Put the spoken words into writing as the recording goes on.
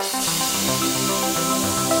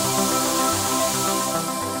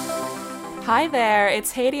Hi there,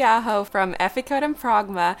 it's Heidi Aho from Efficode and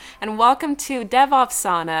Pragma, and welcome to DevOps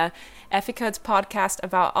Sauna, Efficode's podcast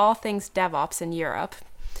about all things DevOps in Europe.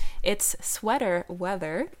 It's sweater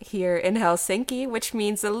weather here in Helsinki, which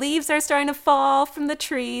means the leaves are starting to fall from the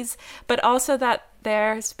trees, but also that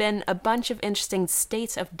there's been a bunch of interesting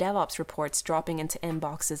State of DevOps reports dropping into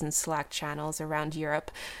inboxes and Slack channels around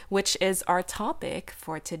Europe, which is our topic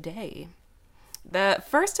for today. The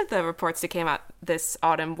first of the reports that came out this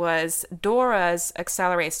autumn was DORA's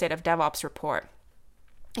Accelerate State of DevOps report.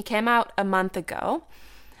 It came out a month ago.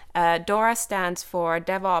 DORA stands for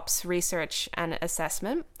DevOps Research and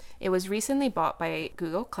Assessment. It was recently bought by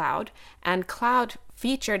Google Cloud, and Cloud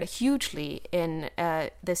featured hugely in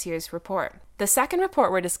this year's report. The second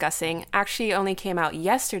report we're discussing actually only came out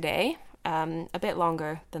yesterday, a bit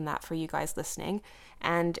longer than that for you guys listening,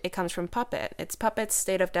 and it comes from Puppet. It's Puppet's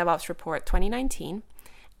State of DevOps Report 2019,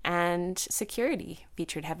 and security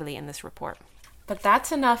featured heavily in this report. But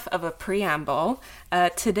that's enough of a preamble.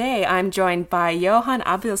 Today I'm joined by Johan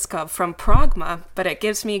Abilskov from Pragma, but it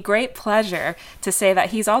gives me great pleasure to say that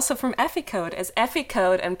he's also from Efficode, as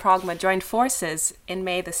Efficode and Pragma joined forces in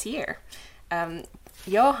May this year.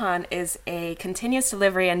 Johan is a continuous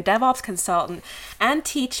delivery and DevOps consultant and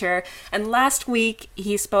teacher, and last week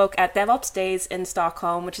he spoke at DevOps Days in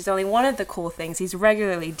Stockholm, which is only one of the cool things he's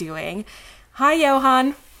regularly doing. Hi,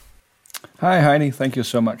 Johan. Hi, Heidi. Thank you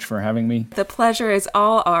so much for having me. The pleasure is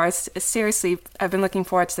all ours. Seriously, I've been looking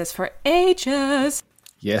forward to this for ages.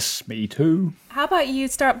 Yes, me too. How about you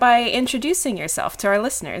start by introducing yourself to our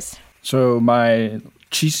listeners? So my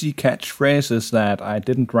cheesy catchphrase is that I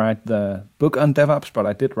didn't write the book on DevOps, but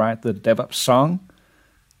I did write the DevOps song.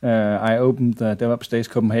 I opened the DevOps Days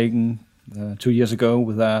Copenhagen 2 years ago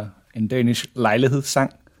with in Danish,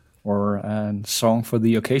 lejlighedssang, or a song for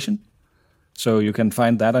the occasion. So you can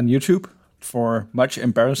find that on YouTube for much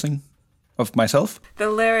embarrassing of myself. The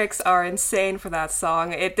lyrics are insane for that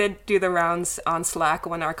song. It did do the rounds on Slack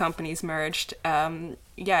when our companies merged.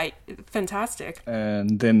 Yeah, fantastic.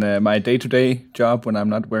 And then my day-to-day job, when I'm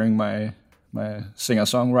not wearing my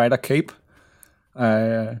singer-songwriter cape,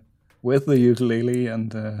 with the ukulele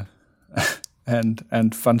and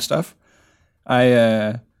and fun stuff,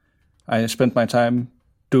 I spent my time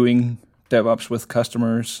doing DevOps with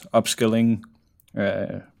customers, upskilling,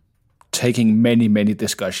 taking many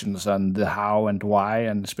discussions on the how and why,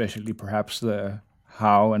 and especially perhaps the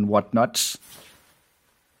how and what nots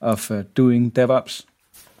of doing DevOps.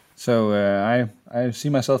 So I see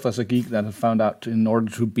myself as a geek that have found out in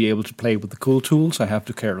order to be able to play with the cool tools, I have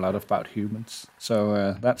to care a lot about humans.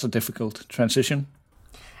 So that's a difficult transition.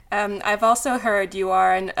 I've also heard you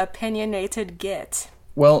are an opinionated Git.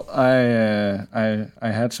 Well, I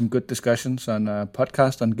had some good discussions on a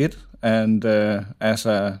podcast on Git, and as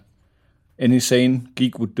any sane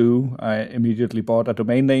geek would do, I immediately bought a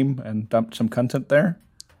domain name and dumped some content there.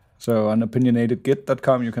 So on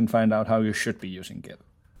opinionatedgit.com, you can find out how you should be using Git.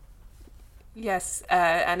 Yes,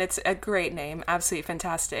 and it's a great name, absolutely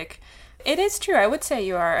fantastic. It is true, I would say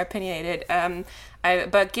you are opinionated,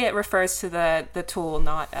 but Git refers to the tool,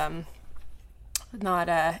 not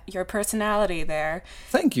your personality there.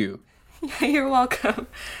 Thank you. You're welcome.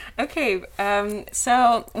 Okay,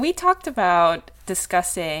 so we talked about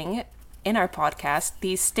discussing in our podcast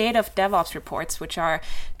these State of DevOps reports, which are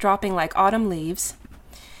dropping like autumn leaves.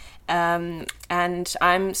 And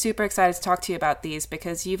I'm super excited to talk to you about these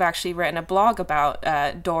because you've actually written a blog about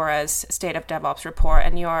DORA's State of DevOps report,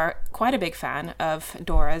 and you're quite a big fan of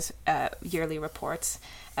DORA's yearly reports.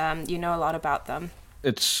 You know a lot about them.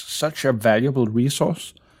 It's such a valuable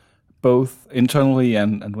resource, both internally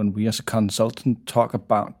and when we as a consultant talk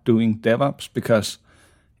about doing DevOps, because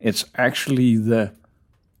it's actually the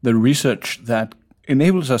research that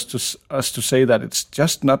enables us to say that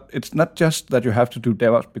it's not just that you have to do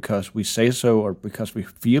DevOps because we say so or because we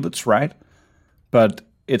feel it's right, but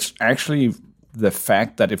it's actually the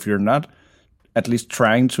fact that if you're not at least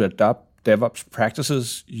trying to adopt DevOps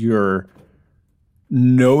practices, you're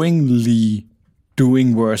knowingly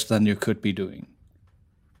doing worse than you could be doing.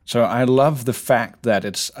 So I love the fact that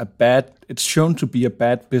it's shown to be a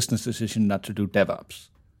bad business decision not to do DevOps.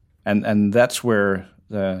 And that's where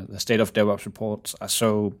the State of DevOps reports are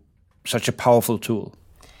such a powerful tool.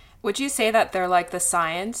 Would you say that they're like the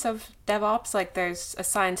science of DevOps? Like there's a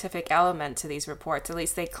scientific element to these reports, at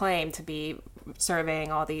least they claim to be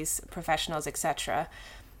surveying all these professionals, etc.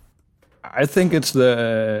 I think it's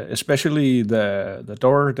especially the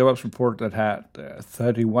DORA DevOps report that had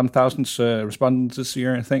 31,000 respondents this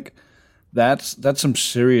year, I think. That's some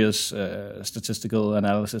serious statistical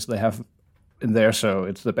analysis they have in there. So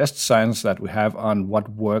it's the best science that we have on what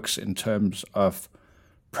works in terms of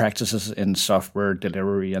practices in software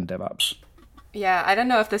delivery and DevOps. Yeah, I don't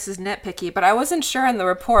know if this is nitpicky, but I wasn't sure in the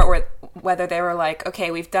report whether they were like, okay,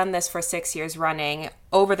 we've done this for 6 years running.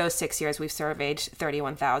 Over those 6 years, we've surveyed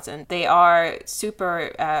 31,000. They are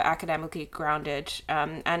super academically grounded.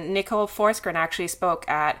 And Nicole Forsgren actually spoke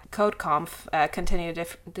at CodeConf, Continued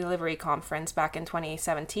Delivery Conference, back in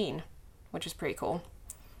 2017, which is pretty cool.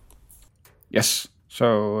 Yes.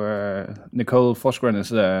 So Nicole Forsgren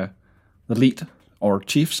is the lead or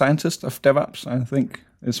chief scientist of DevOps, I think,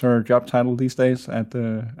 is her job title these days at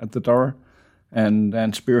the DORA,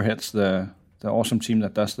 and spearheads the awesome team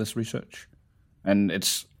that does this research. And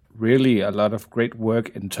it's really a lot of great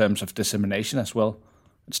work in terms of dissemination as well.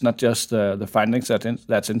 It's not just the findings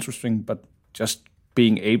that's interesting, but just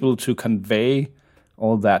being able to convey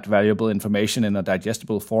all that valuable information in a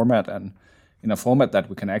digestible format, and in a format that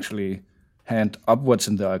we can actually hand upwards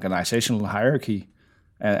in the organizational hierarchy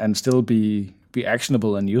and still be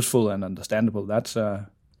actionable and useful and understandable. That's a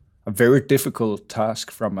very difficult task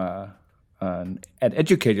from an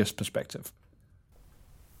educator's perspective.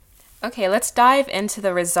 Okay, let's dive into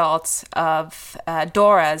the results of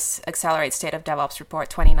DORA's Accelerate State of DevOps Report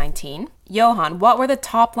 2019. Johan, what were the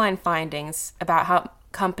top-line findings about how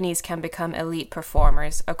companies can become elite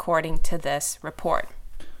performers according to this report?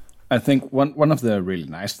 I think one of the really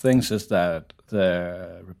nice things is that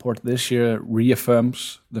the report this year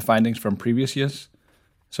reaffirms the findings from previous years.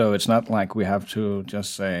 So it's not like we have to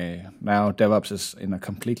just say now DevOps is in a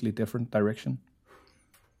completely different direction.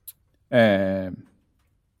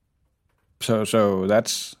 So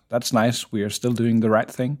that's nice. We are still doing the right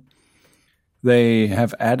thing. They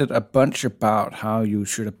have added a bunch about how you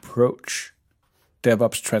should approach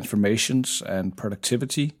DevOps transformations and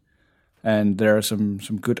productivity. And there are some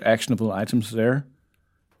good actionable items there.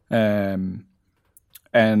 And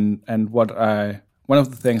one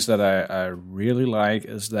of the things that I really like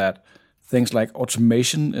is that things like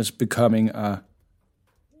automation is becoming a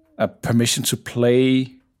permission to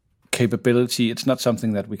play capability. It's not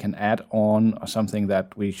something that we can add on or something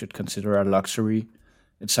that we should consider a luxury.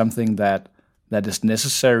 It's something that is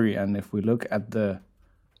necessary. And if we look at the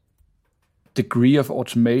degree of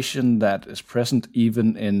automation that is present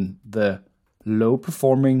even in the lower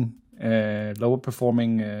performing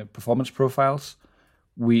performance profiles,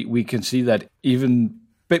 we can see that even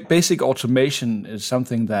basic automation is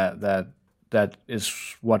something that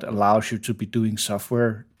is what allows you to be doing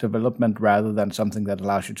software development rather than something that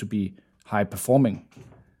allows you to be high performing.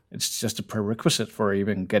 It's just a prerequisite for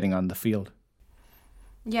even getting on the field.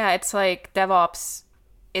 Yeah, it's like DevOps,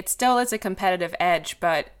 it still is a competitive edge,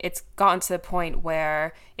 but it's gotten to the point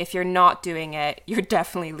where if you're not doing it, you're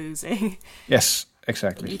definitely losing. Yes,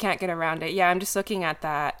 exactly. You can't get around it. Yeah, I'm just looking at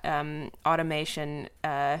that automation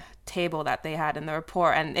table that they had in the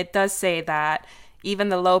report, and it does say that even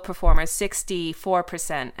the low performers,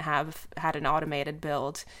 64% have had an automated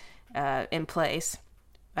build in place.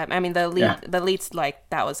 I mean, the leads, like,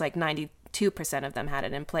 that was like 92% of them had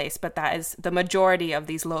it in place, but that is the majority of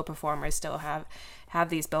these low performers still have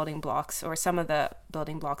these building blocks, or some of the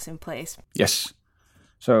building blocks, in place. Yes.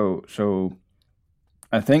 So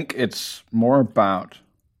I think it's more about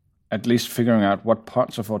at least figuring out what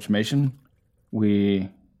parts of automation we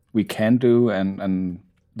can do, and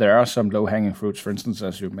there are some low-hanging fruits. For instance,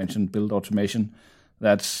 as you mentioned, build automation.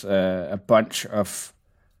 That's a bunch of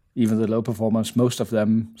even the low performers. Most of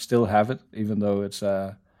them still have it, even though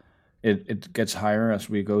it gets higher as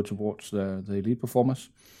we go towards the elite performers.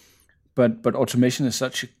 But automation is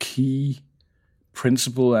such a key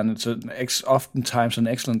principle, and it's oftentimes an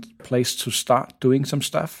excellent place to start doing some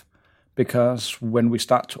stuff, because when we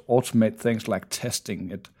start to automate things like testing,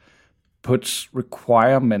 it puts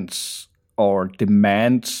requirements or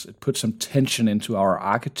demands, it puts some tension into our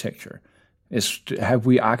architecture. Have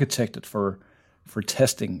we architected for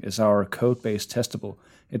testing? Is our code base testable?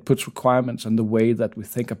 It puts requirements on the way that we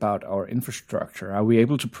think about our infrastructure. Are we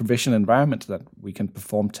able to provision environments that we can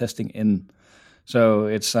perform testing in? So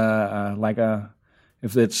it's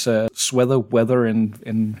if it's weather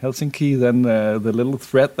in Helsinki, then the little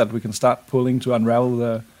thread that we can start pulling to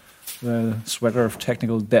unravel the sweater of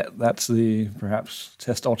technical debt, that's the perhaps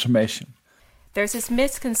test automation. There's this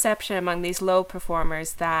misconception among these low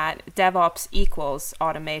performers that DevOps equals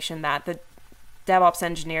automation, that the DevOps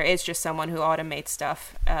engineer is just someone who automates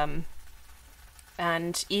stuff.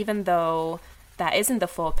 And even though that isn't the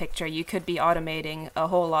full picture, you could be automating a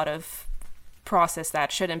whole lot of process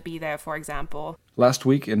that shouldn't be there, for example. Last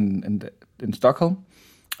week in Stockholm,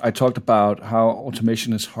 I talked about how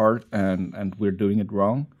automation is hard and we're doing it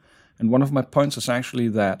wrong. And one of my points is actually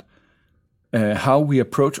that how we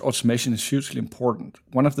approach automation is hugely important.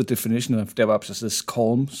 One of the definitions of DevOps is this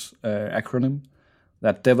CALMS acronym,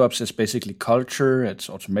 that DevOps is basically culture, it's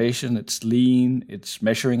automation, it's lean, it's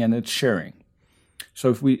measuring, and it's sharing.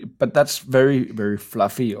 But that's very, very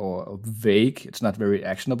fluffy or vague. It's not very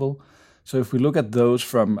actionable. So if we look at those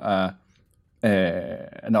from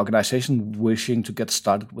an organization wishing to get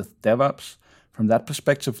started with DevOps, from that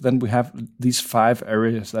perspective, then we have these 5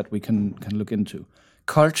 areas that we can look into.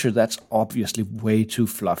 Culture, that's obviously way too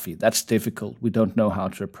fluffy. That's difficult. We don't know how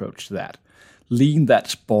to approach that. Lean,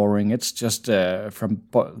 that's boring. It's just from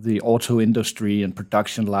the auto industry and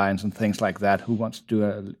production lines and things like that. Who wants to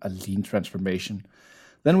do a lean transformation?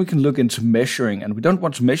 Then we can look into measuring, and we don't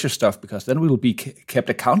want to measure stuff because then we will be kept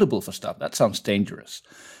accountable for stuff. That sounds dangerous.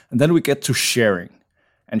 And then we get to sharing.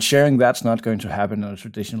 And sharing, that's not going to happen in a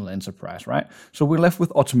traditional enterprise, right? So we're left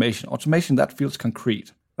with automation. Automation, that feels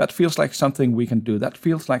concrete. That feels like something we can do. That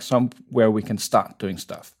feels like somewhere we can start doing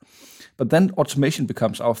stuff. But then automation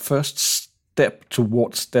becomes our first step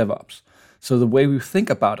towards DevOps. So the way we think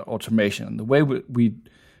about automation, the way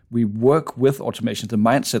we work with automation, the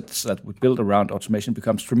mindsets that we build around automation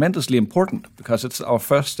becomes tremendously important because it's our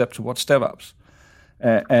first step towards DevOps.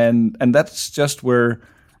 And that's just where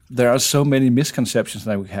there are so many misconceptions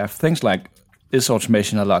that we have. Things like, is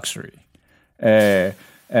automation a luxury?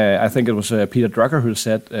 I think it was Peter Drucker who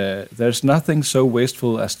said, there's nothing so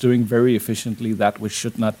wasteful as doing very efficiently that which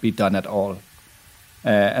should not be done at all.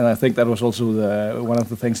 And I think that was also one of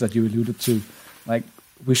the things that you alluded to. Like,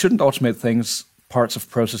 we shouldn't automate parts of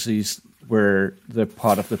processes where the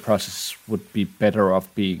part of the process would be better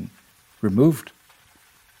off being removed.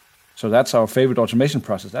 So that's our favorite automation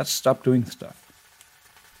process. That's stop doing stuff.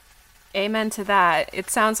 Amen to that. It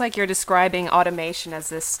sounds like you're describing automation as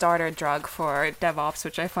this starter drug for DevOps,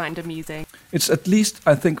 which I find amusing. It's at least,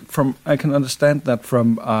 I think, I can understand that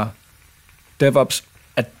from a DevOps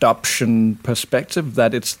adoption perspective,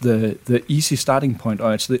 that it's the easy starting point,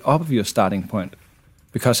 or it's the obvious starting point,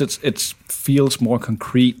 because it feels more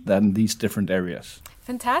concrete than these different areas.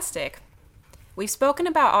 Fantastic. We've spoken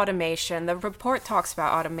about automation. The report talks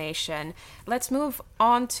about automation. Let's move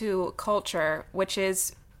on to culture, which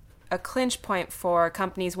is a clinch point for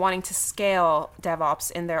companies wanting to scale DevOps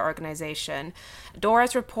in their organization.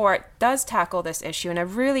 Dora's report does tackle this issue in a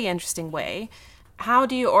really interesting way. How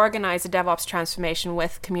do you organize a DevOps transformation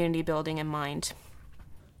with community building in mind?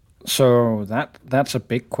 So that's a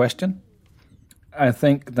big question. I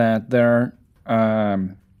think that the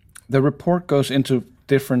report goes into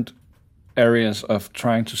different areas of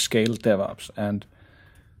trying to scale DevOps, and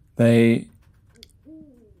they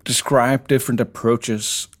describe different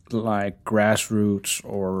approaches like grassroots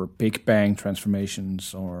or big bang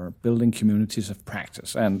transformations or building communities of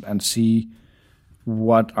practice, and see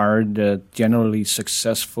what are the generally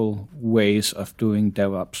successful ways of doing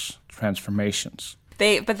DevOps transformations.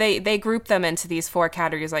 They group them into these 4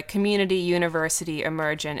 categories, like community, university,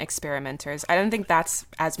 emergent, experimenters. I don't think that's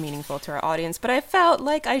as meaningful to our audience, but I felt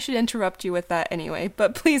like I should interrupt you with that anyway.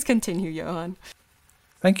 But please continue, Johan.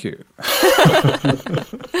 Thank you.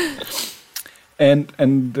 And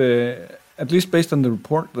at least based on the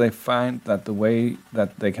report, they find that the way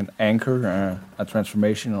that they can anchor a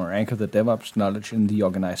transformation or anchor the DevOps knowledge in the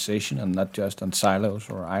organization, and not just on silos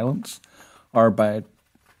or islands, are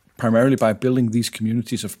primarily by building these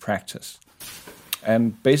communities of practice.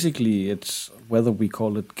 And basically, it's whether we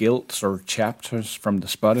call it guilds or chapters from the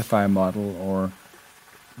Spotify model or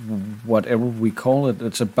whatever we call it,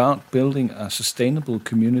 it's about building a sustainable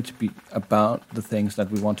community about the things that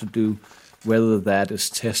we want to do, whether that is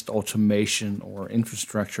test automation or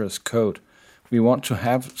infrastructure as code. We want to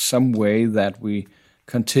have some way that we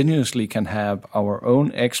continuously can have our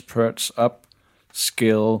own experts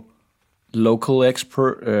upskill local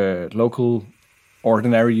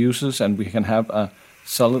ordinary users, and we can have a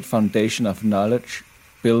solid foundation of knowledge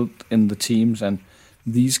built in the teams. And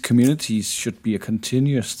these communities should be a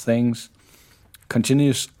continuous thing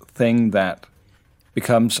that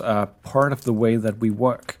becomes a part of the way that we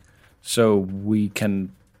work, so we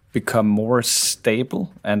can become more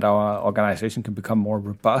stable and our organization can become more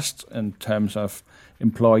robust in terms of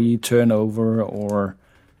employee turnover or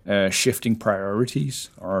shifting priorities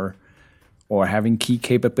or having key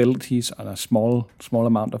capabilities on a small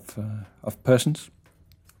amount of persons.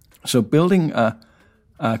 So building a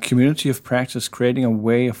community of practice, creating a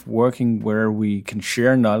way of working where we can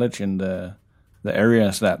share knowledge in the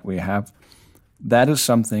areas that we have, that is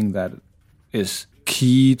something that is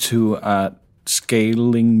key to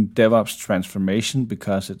scaling DevOps transformation,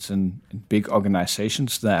 because it's in big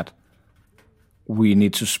organizations that we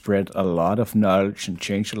need to spread a lot of knowledge and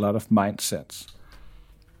change a lot of mindsets.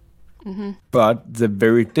 But the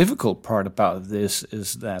very difficult part about this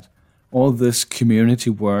is that all this community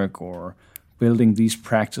work or building these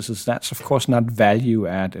practices, that's of course not value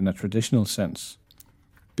add in a traditional sense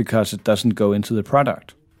because it doesn't go into the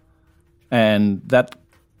product. And that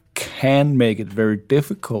can make it very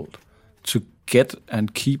difficult to get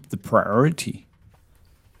and keep the priority.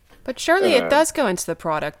 But surely it does go into the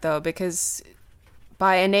product, though, because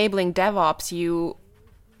by enabling DevOps, you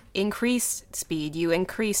increase speed, you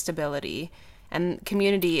increase stability, and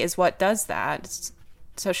community is what does that.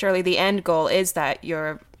 So surely the end goal is that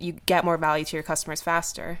you get more value to your customers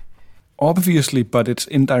faster. Obviously, but it's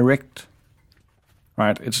indirect,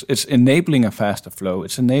 right? It's enabling a faster flow.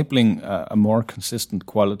 It's enabling a more consistent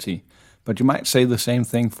quality. But you might say the same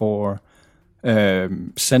thing for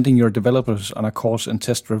sending your developers on a course in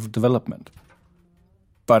test-driven development.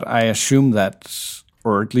 But I assume that,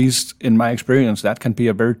 or at least in my experience, that can be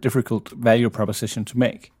a very difficult value proposition to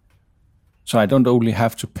make. So I don't only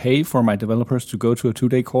have to pay for my developers to go to a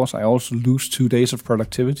 2-day course, I also lose 2 days of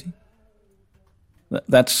productivity.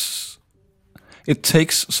 It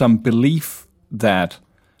takes some belief that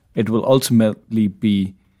it will ultimately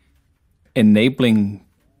be enabling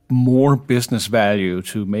more business value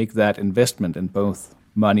to make that investment in both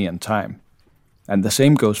money and time. And the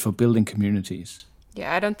same goes for building communities.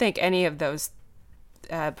 Yeah, I don't think any of those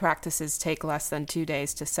practices take less than 2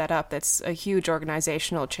 days to set up. It's a huge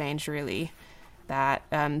organizational change, really, that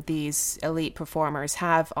these elite performers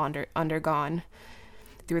have undergone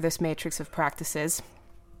through this matrix of practices.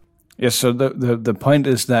 Yes, so the point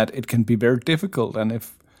is that it can be very difficult, and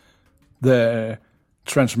if the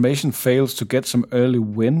transformation fails to get some early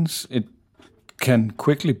wins, it can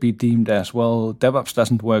quickly be deemed as, well, DevOps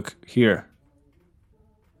doesn't work here.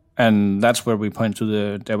 And that's where we point to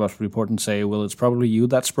the DevOps report and say, well, it's probably you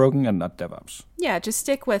that's broken and not DevOps. Yeah, just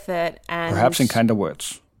stick with it. And perhaps in kinder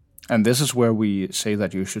words. And this is where we say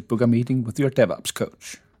that you should book a meeting with your DevOps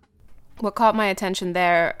coach. What caught my attention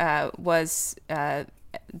there was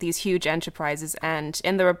these huge enterprises. And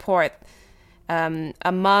in the report,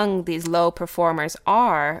 among these low performers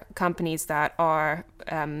are companies that are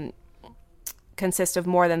consist of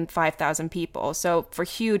more than 5,000 people. So for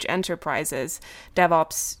huge enterprises,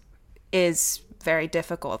 DevOps is very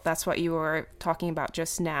difficult. That's what you were talking about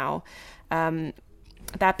just now.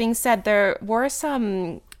 That being said, there were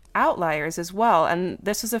some outliers as well. And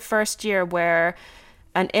this was the first year where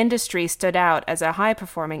an industry stood out as a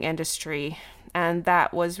high-performing industry, and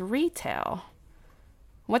that was retail.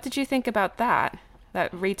 What did you think about that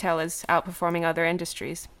retail is outperforming other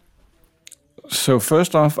industries? So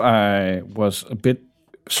first off, I was a bit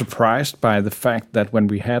surprised by the fact that when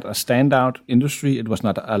we had a standout industry, it was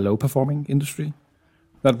not a low-performing industry.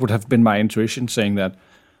 That would have been my intuition, saying that,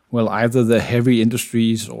 well, either the heavy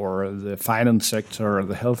industries or the finance sector or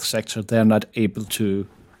the health sector, they're not able to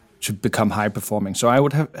become high-performing. So I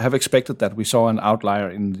would have expected that we saw an outlier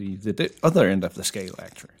in the other end of the scale,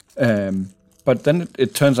 actually. But then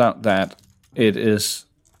it turns out that it is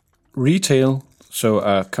retail, so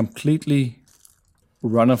a completely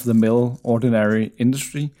run-of-the-mill, ordinary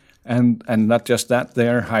industry, and not just that,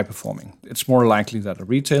 they're high-performing. It's more likely that a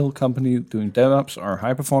retail company doing DevOps are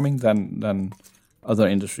high-performing than other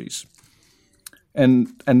industries.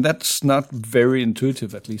 And that's not very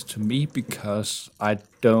intuitive, at least to me, because I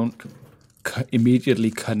don't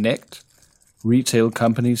immediately connect retail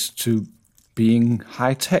companies to being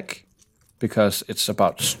high-tech, because it's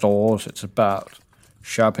about stores, it's about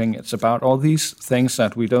shopping, it's about all these things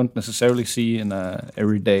that we don't necessarily see in a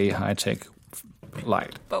everyday high-tech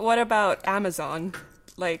light. But what about Amazon?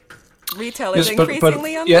 Like, retail is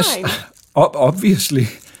increasingly online. Yes, obviously,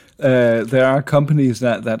 there are companies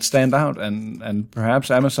that stand out, and perhaps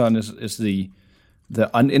Amazon is the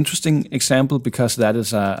uninteresting example, because that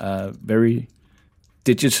is a very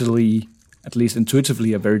digitally, at least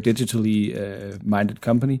intuitively, a very digitally minded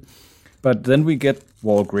company. But then we get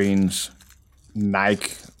Walgreens,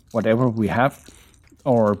 Nike, whatever we have,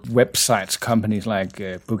 or websites, companies like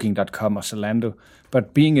Booking.com or Zalando.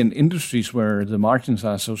 But being in industries where the margins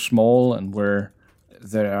are so small and where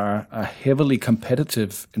there are a heavily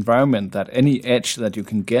competitive environment, that any edge that you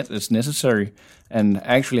can get is necessary, and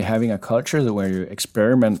actually having a culture where you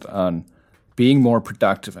experiment on being more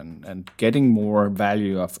productive and getting more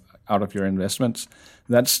value out of your investments,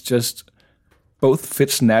 that's just both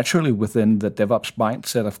fits naturally within the DevOps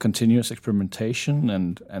mindset of continuous experimentation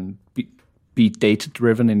and be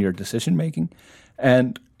data-driven in your decision-making.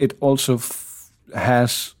 And it also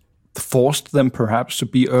has forced them perhaps to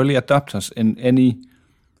be early adopters in any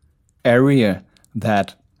area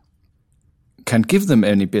that can give them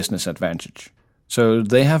any business advantage. So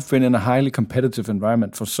they have been in a highly competitive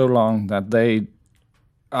environment for so long that they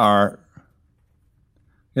are,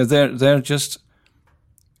 they're just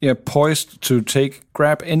poised to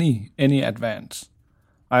grab any advance.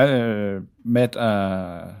 I met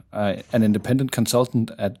an independent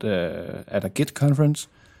consultant at a Git conference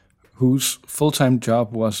whose full-time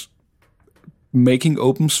job was making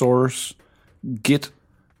open source Git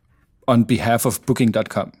on behalf of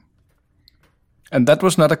Booking.com. And that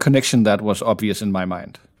was not a connection that was obvious in my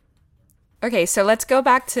mind. Okay, so let's go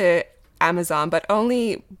back to Amazon, but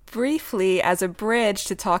only briefly as a bridge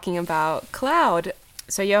to talking about cloud.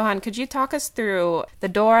 So Johan, could you talk us through the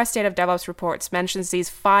DORA State of DevOps reports mentions these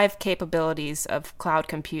 5 capabilities of cloud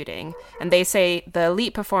computing. And they say the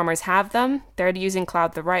elite performers have them, they're using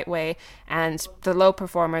cloud the right way, and the low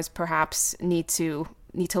performers perhaps need to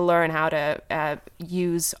learn how to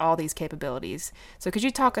use all these capabilities. So could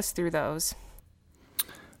you talk us through those?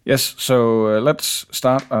 Yes, so let's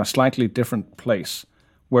start a slightly different place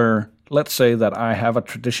where let's say that I have a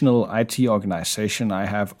traditional IT organization. I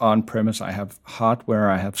have on-premise, I have hardware,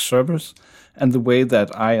 I have servers. And the way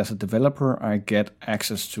that I, as a developer, I get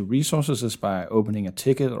access to resources is by opening a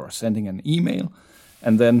ticket or sending an email.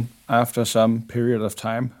 And then after some period of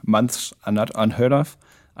time, months are not unheard of,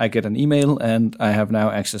 I get an email and I have now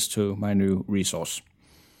access to my new resource.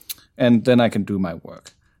 And then I can do my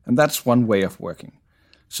work. And that's one way of working.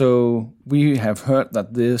 So we have heard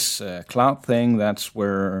that this cloud thing, that's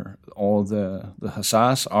where all the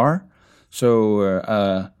huzzahs are. So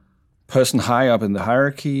a person high up in the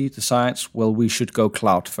hierarchy decides, well, we should go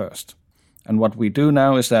cloud first. And what we do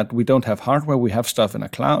now is that we don't have hardware, we have stuff in a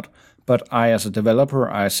cloud, but I, as a developer,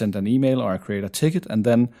 I send an email or I create a ticket, and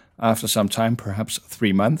then after some time, perhaps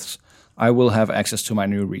 3 months, I will have access to my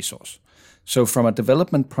new resource. So from a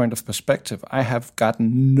development point of perspective, I have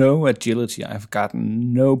gotten no agility. I've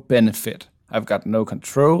gotten no benefit. I've got no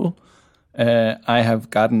control. I have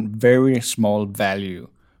gotten very small value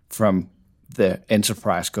from the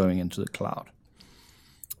enterprise going into the cloud.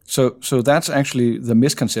 So that's actually the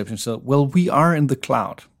misconception. So, well, we are in the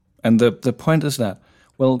cloud. And the point is that,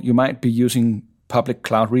 well, you might be using public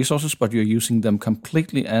cloud resources, but you're using them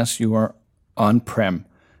completely as you are on-prem.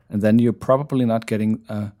 And then you're probably not getting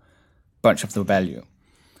a bunch of the value.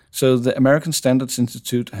 So the American Standards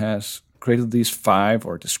Institute has created these 5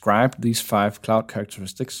 or described these 5 cloud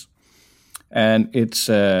characteristics. And it's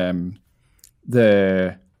the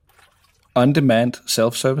on-demand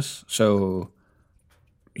self-service. So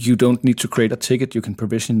you don't need to create a ticket. You can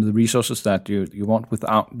provision the resources that you want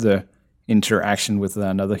without the interaction with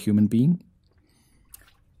another human being.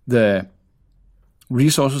 The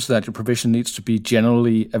resources that you provision needs to be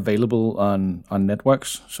generally available on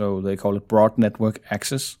networks. So they call it broad network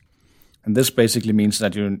access. And this basically means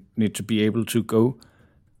that you need to be able to go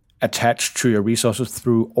attach to your resources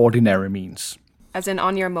through ordinary means. As in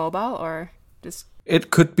on your mobile or just? It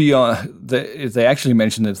could be they actually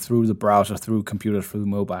mentioned it through the browser, through computers, through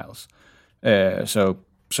mobiles. So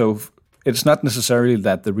it's not necessarily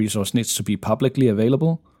that the resource needs to be publicly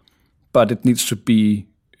available, but it needs to be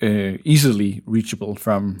easily reachable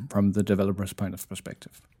from the developer's point of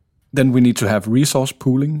perspective. Then we need to have resource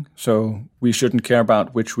pooling. So we shouldn't care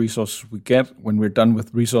about which resources we get. When we're done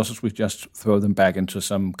with resources, we just throw them back into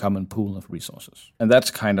some common pool of resources. And that's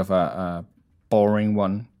kind of a boring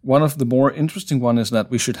one. One of the more interesting one is that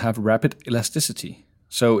we should have rapid elasticity.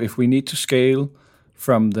 So if we need to scale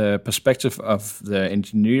from the perspective of the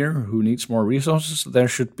engineer who needs more resources, there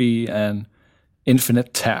should be an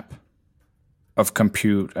infinite tap of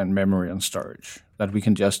compute and memory and storage that we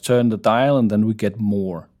can just turn the dial and then we get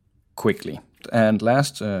more quickly. And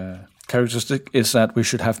last characteristic is that we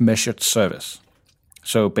should have measured service.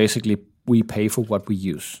 So basically we pay for what we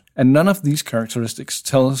use. And none of these characteristics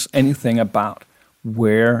tell us anything about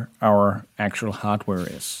where our actual hardware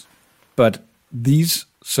is. But these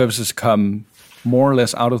services come more or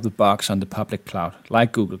less out of the box on the public cloud,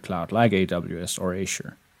 like Google Cloud, like AWS or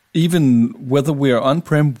Azure. Even whether we are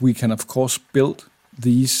on-prem, we can, of course, build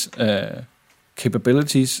these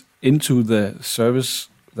capabilities into the service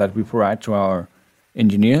that we provide to our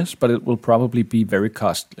engineers, but it will probably be very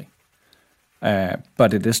costly.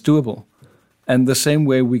 But it is doable. And the same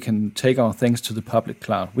way we can take our things to the public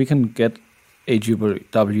cloud. We can get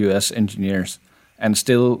AWS engineers and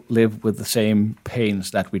still live with the same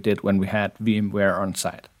pains that we did when we had VMware on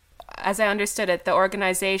site. As I understood it, the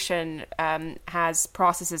organization has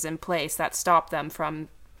processes in place that stop them from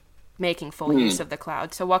making full use of the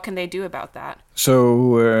cloud. So what can they do about that?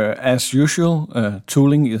 So as usual,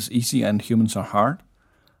 tooling is easy and humans are hard.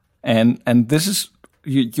 And this is,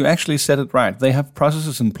 you actually said it right. They have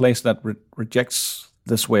processes in place that rejects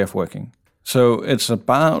this way of working. So it's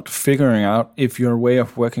about figuring out if your way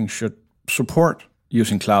of working should support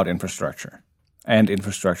using cloud infrastructure and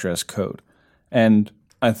infrastructure as code. And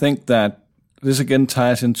I think that this again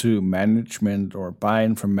ties into management or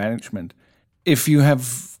buy-in from management. If you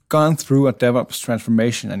have gone through a DevOps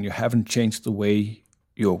transformation and you haven't changed the way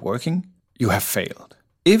you're working, you have failed.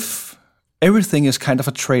 If everything is kind of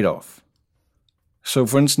a trade-off, so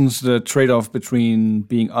for instance, the trade-off between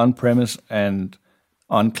being on-premise and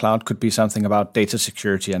on cloud could be something about data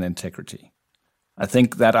security and integrity. I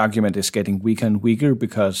think that argument is getting weaker and weaker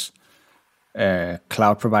because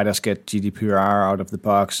cloud providers get GDPR out of the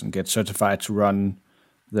box and get certified to run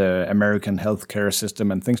the American healthcare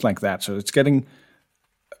system and things like that. So it's getting,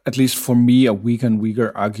 at least for me, a weaker and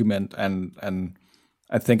weaker argument. And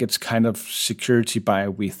I think it's kind of security by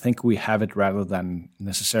we think we have it rather than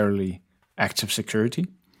necessarily active security.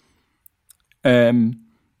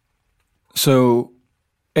 So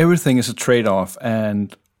everything is a trade-off,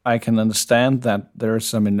 and I can understand that there is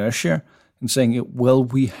some inertia in saying, well,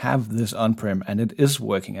 we have this on-prem and it is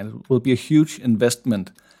working, and it will be a huge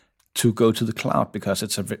investment to go to the cloud because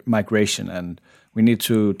it's a migration and we need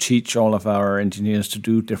to teach all of our engineers to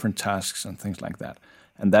do different tasks and things like that.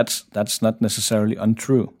 And that's not necessarily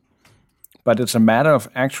untrue. But it's a matter of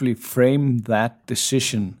actually frame that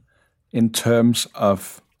decision in terms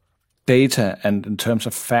of data and in terms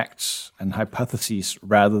of facts and hypotheses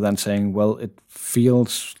rather than saying, well, it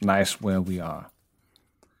feels nice where we are.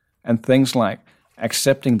 And things like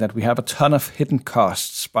accepting that we have a ton of hidden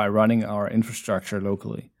costs by running our infrastructure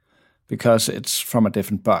locally because it's from a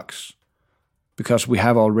different box, because we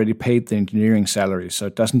have already paid the engineering salary, so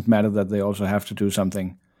it doesn't matter that they also have to do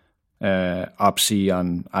something OPSI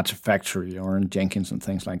on Artifactory or in Jenkins and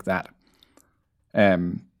things like that.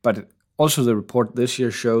 But also the report this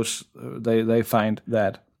year shows they find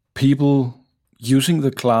that people using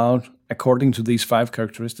the cloud according to these 5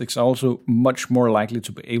 characteristics are also much more likely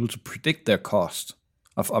to be able to predict their cost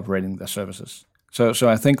of operating their services. So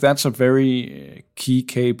I think that's a very key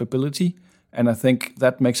capability, and I think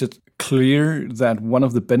that makes it clear that one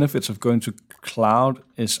of the benefits of going to cloud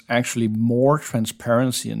is actually more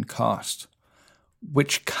transparency in cost,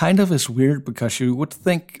 which kind of is weird because you would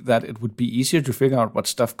think that it would be easier to figure out what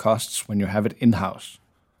stuff costs when you have it in-house.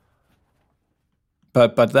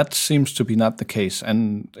 But that seems to be not the case,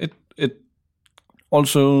 and it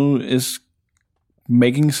also is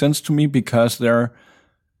making sense to me because there are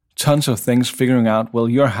tons of things figuring out, well,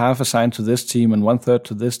 you're half assigned to this team and 1/3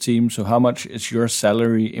 to this team, so how much is your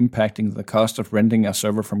salary impacting the cost of renting a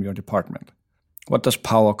server from your department? What does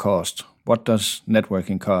power cost? What does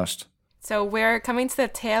networking cost? So we're coming to the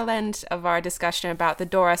tail end of our discussion about the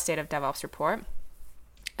DORA State of DevOps report.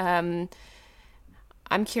 I'm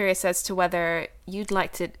curious as to whether you'd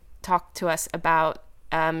like to talk to us about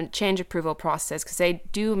change approval process, because they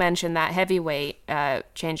do mention that heavyweight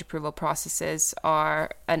change approval processes are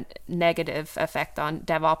a negative effect on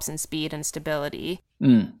DevOps and speed and stability.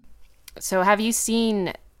 So have you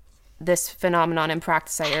seen this phenomenon in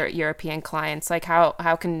practice at your European clients? Like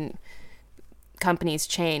how can companies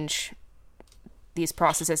change these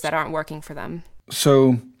processes that aren't working for them?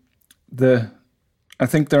 So I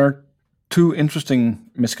think there are 2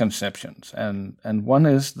 interesting misconceptions, and one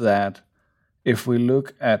is that if we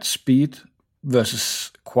look at speed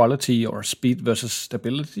versus quality or speed versus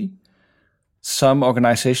stability, some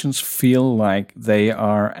organizations feel like they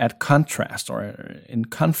are at contrast or in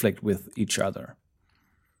conflict with each other.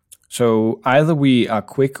 So either we are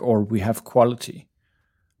quick or we have quality,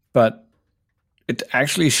 but it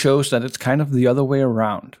actually shows that it's kind of the other way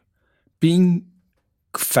around. Being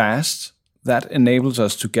fast, that enables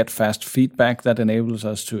us to get fast feedback, that enables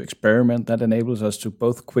us to experiment, that enables us to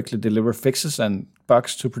both quickly deliver fixes and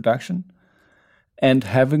bugs to production. And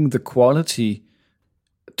having the quality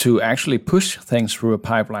to actually push things through a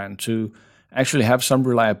pipeline, to actually have some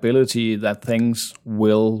reliability that things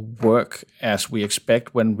will work as we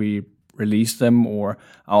expect when we release them, or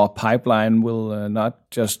our pipeline will not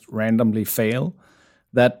just randomly fail,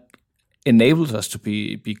 that enables us to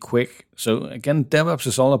be quick. So again, DevOps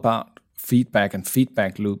is all about feedback and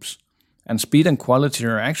feedback loops. And speed and quality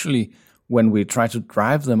are actually, when we try to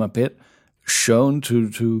drive them a bit, shown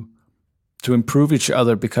to improve each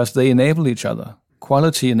other because they enable each other.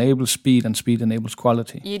 Quality enables speed and speed enables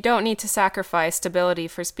quality. You don't need to sacrifice stability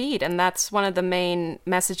for speed, and that's one of the main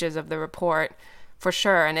messages of the report, for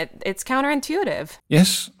sure. And it's counterintuitive.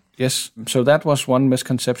 Yes. So that was one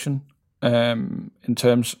misconception in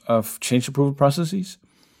terms of change approval processes.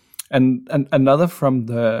 And another from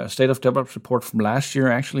the State of DevOps report from last year,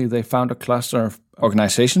 actually, they found a cluster of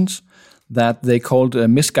organizations that they called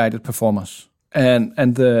misguided performers.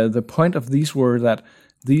 And the point of these were that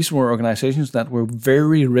these were organizations that were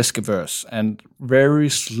very risk averse and very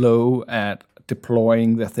slow at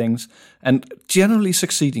deploying the things and generally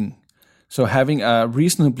succeeding. So having a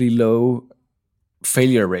reasonably low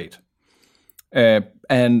failure rate,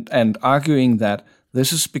 and arguing that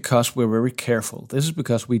this is because we're very careful. This is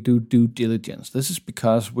because we do due diligence. This is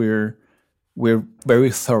because we're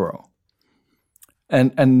very thorough.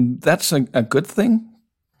 And that's a good thing,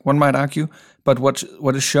 one might argue. But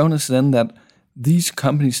what is shown is then that these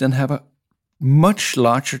companies then have a much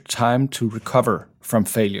larger time to recover from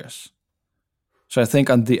failures. So I think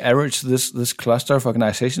on the average, this cluster of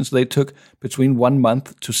organizations, they took between 1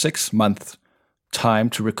 month to 6 months time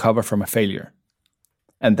to recover from a failure.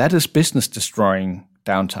 And that is business destroying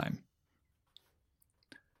downtime.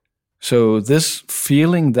 So this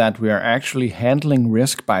feeling that we are actually handling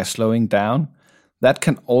risk by slowing down, that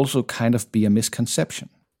can also kind of be a misconception,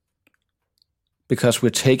 because we're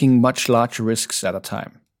taking much larger risks at a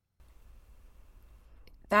time.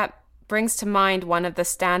 That brings to mind one of the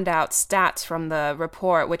standout stats from the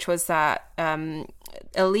report, which was that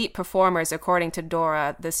elite performers, according to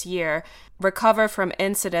DORA this year, recover from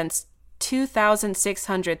incidents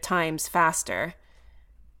 2,600 times faster.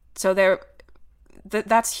 So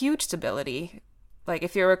that's huge stability. Like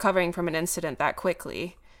if you're recovering from an incident that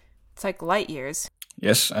quickly, it's like light years.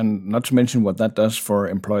 Yes, and not to mention what that does for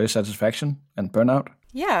employee satisfaction and burnout.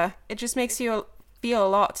 Yeah, it just makes you feel a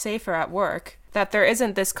lot safer at work, that there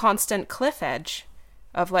isn't this constant cliff edge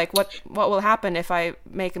of like what will happen if I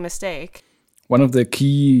make a mistake. One of the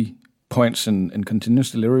key points in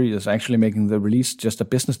continuous delivery is actually making the release just a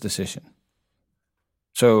business decision.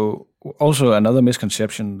 So also another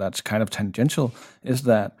misconception that's kind of tangential is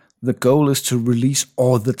that the goal is to release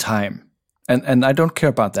all the time. And I don't care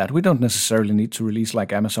about that. We don't necessarily need to release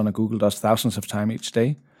like Amazon or Google does thousands of times each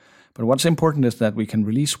day. But what's important is that we can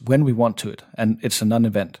release when we want to it, and it's a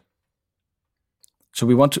non-event. So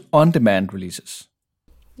we want to on-demand releases.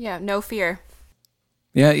 Yeah, no fear.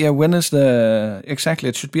 Yeah, when is exactly,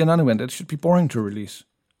 it should be a non-event. It should be boring to release.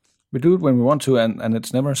 We do it when we want to, and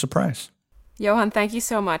it's never a surprise. Johan, thank you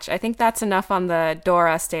so much. I think that's enough on the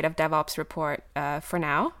DORA State of DevOps report for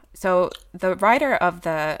now. So the writer of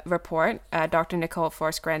the report, Dr. Nicole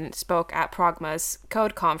Forsgren, spoke at Progma's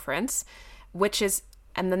Code Conference,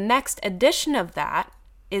 and the next edition of that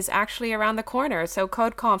is actually around the corner. So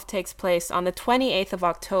CodeConf takes place on the 28th of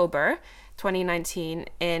October, 2019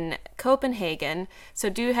 in Copenhagen. So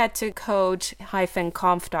do head to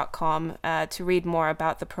code-conf.com to read more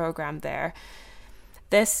about the program there.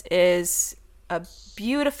 This is a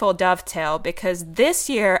beautiful dovetail because this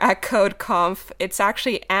year at CodeConf, it's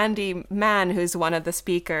actually Andy Mann who's one of the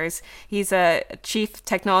speakers. He's a chief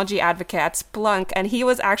technology advocate at Splunk, and he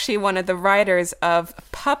was actually one of the writers of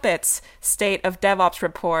Puppet's State of DevOps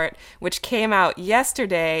report, which came out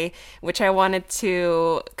yesterday, which I wanted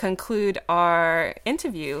to conclude our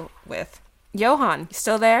interview with. Johan,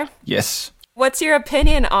 still there? Yes. What's your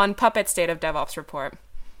opinion on Puppet's State of DevOps report?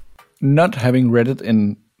 Not having read it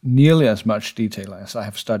in nearly as much detail as I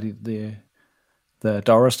have studied the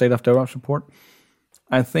DORA State of DevOps report,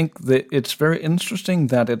 I think that it's very interesting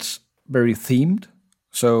that it's very themed.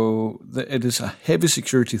 So it is a heavy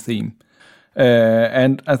security theme.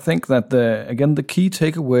 And I think that the key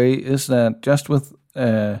takeaway is that just with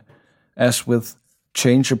as with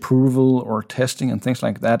change approval or testing and things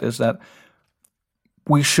like that, is that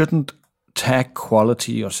we shouldn't tag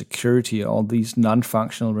quality or security, all these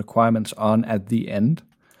non-functional requirements on at the end.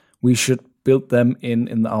 We should build them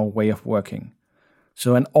in our way of working.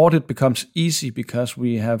 So an audit becomes easy because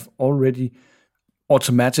we have already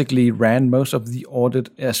automatically ran most of the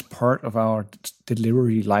audit as part of our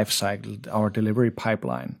delivery lifecycle, our delivery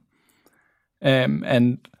pipeline.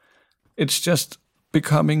 And it's just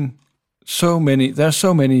becoming there's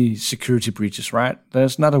so many security breaches, right?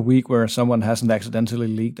 There's not a week where someone hasn't accidentally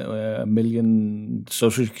leaked 1 million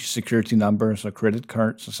social security numbers or credit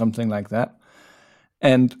cards or something like that.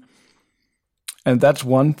 And that's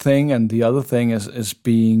one thing. And the other thing is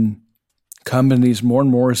being companies more and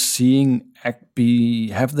more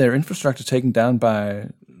have their infrastructure taken down by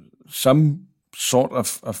some sort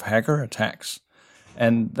of hacker attacks.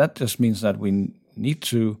 And that just means that we need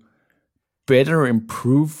to better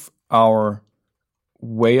improve our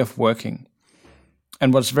way of working.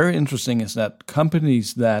 And what's very interesting is that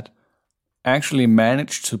companies that actually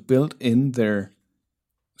manage to build in their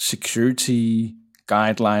security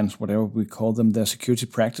guidelines, whatever we call them, their security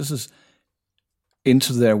practices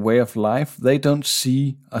into their way of life, they don't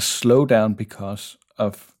see a slowdown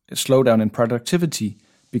in productivity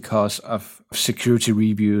because of security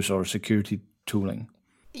reviews or security tooling.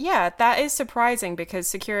 Yeah, that is surprising because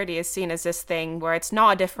security is seen as this thing where it's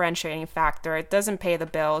not a differentiating factor. It doesn't pay the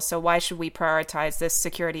bills, so why should we prioritize this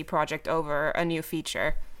security project over a new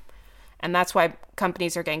feature? And that's why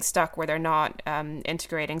companies are getting stuck where they're not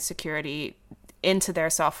integrating security into their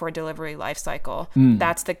software delivery lifecycle.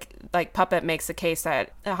 That's Puppet makes the case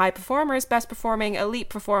that high performers, best performing, elite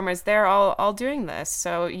performers, they're all doing this.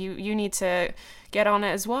 So you need to get on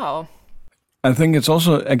it as well. I think it's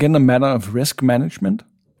also, again, a matter of risk management.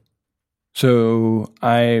 So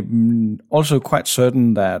I'm also quite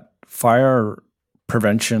certain that fire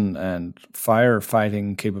prevention and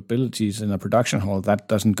firefighting capabilities in a production hall, that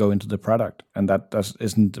doesn't go into the product, and that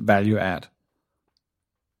isn't value add.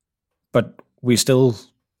 But we still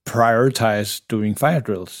prioritize doing fire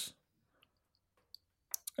drills.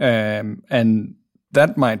 And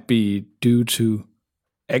that might be due to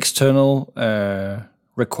external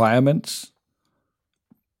requirements,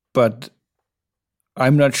 but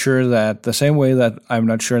I'm not sure that the same way that I'm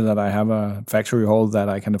not sure that I have a factory hall that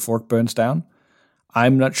I can afford burns down,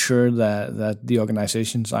 I'm not sure that the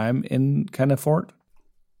organizations I'm in can afford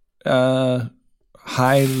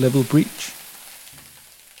high level breach.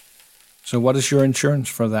 So what is your insurance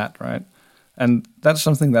for that, right? And that's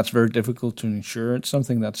something that's very difficult to insure. It's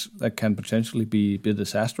something that can potentially be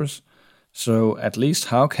disastrous. So at least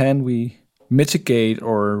how can we mitigate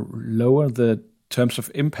or lower the terms of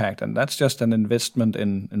impact? And that's just an investment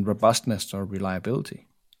in robustness or reliability.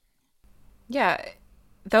 Yeah,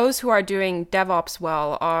 those who are doing DevOps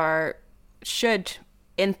well should,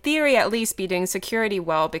 in theory at least, be doing security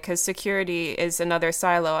well, because security is another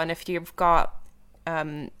silo. And if you've got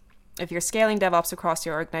if you're scaling DevOps across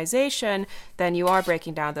your organization, then you are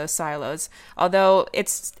breaking down those silos. Although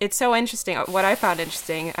it's so interesting. What I found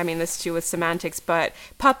interesting, I mean, this too with semantics, but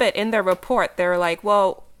Puppet in their report, they're like,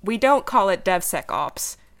 well, we don't call it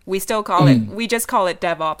DevSecOps. We still call we just call it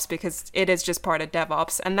DevOps because it is just part of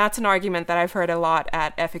DevOps. And that's an argument that I've heard a lot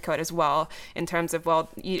at Efficode as well, in terms of, well,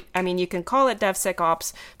 you can call it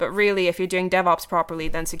DevSecOps, but really if you're doing DevOps properly,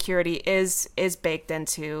 then security is baked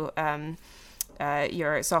into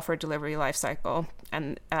your software delivery lifecycle.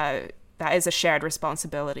 And that is a shared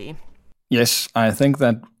responsibility. Yes, I think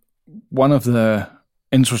that one of the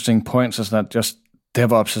interesting points is that just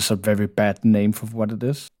DevOps is a very bad name for what it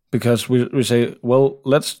is. Because we say, well,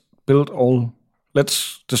 let's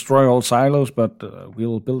destroy all silos, but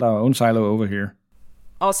we'll build our own silo over here.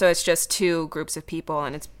 Also, it's just two groups of people,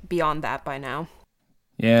 and it's beyond that by now.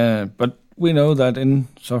 Yeah, but we know that in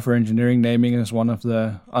software engineering, naming is one of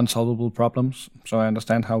the unsolvable problems. So I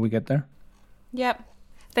understand how we get there. Yep.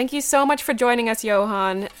 Thank you so much for joining us,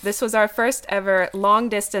 Johan. This was our first ever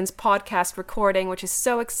long-distance podcast recording, which is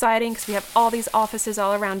so exciting because we have all these offices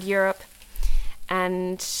all around Europe.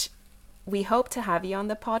 And we hope to have you on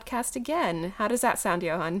the podcast again. How does that sound,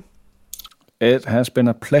 Johan? It has been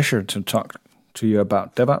a pleasure to talk to you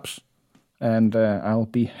about DevOps, and I'll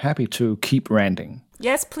be happy to keep ranting.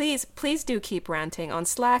 Yes, please do keep ranting on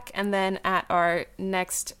Slack and then at our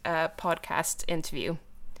next podcast interview.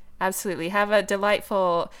 Absolutely. Have a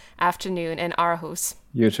delightful afternoon in Aarhus.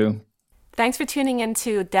 You too. Thanks for tuning in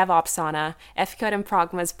to DevOpsana, Efficode and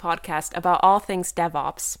Progma's podcast about all things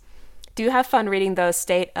DevOps. Do have fun reading those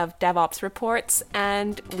State of DevOps reports,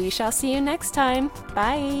 and we shall see you next time.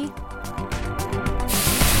 Bye.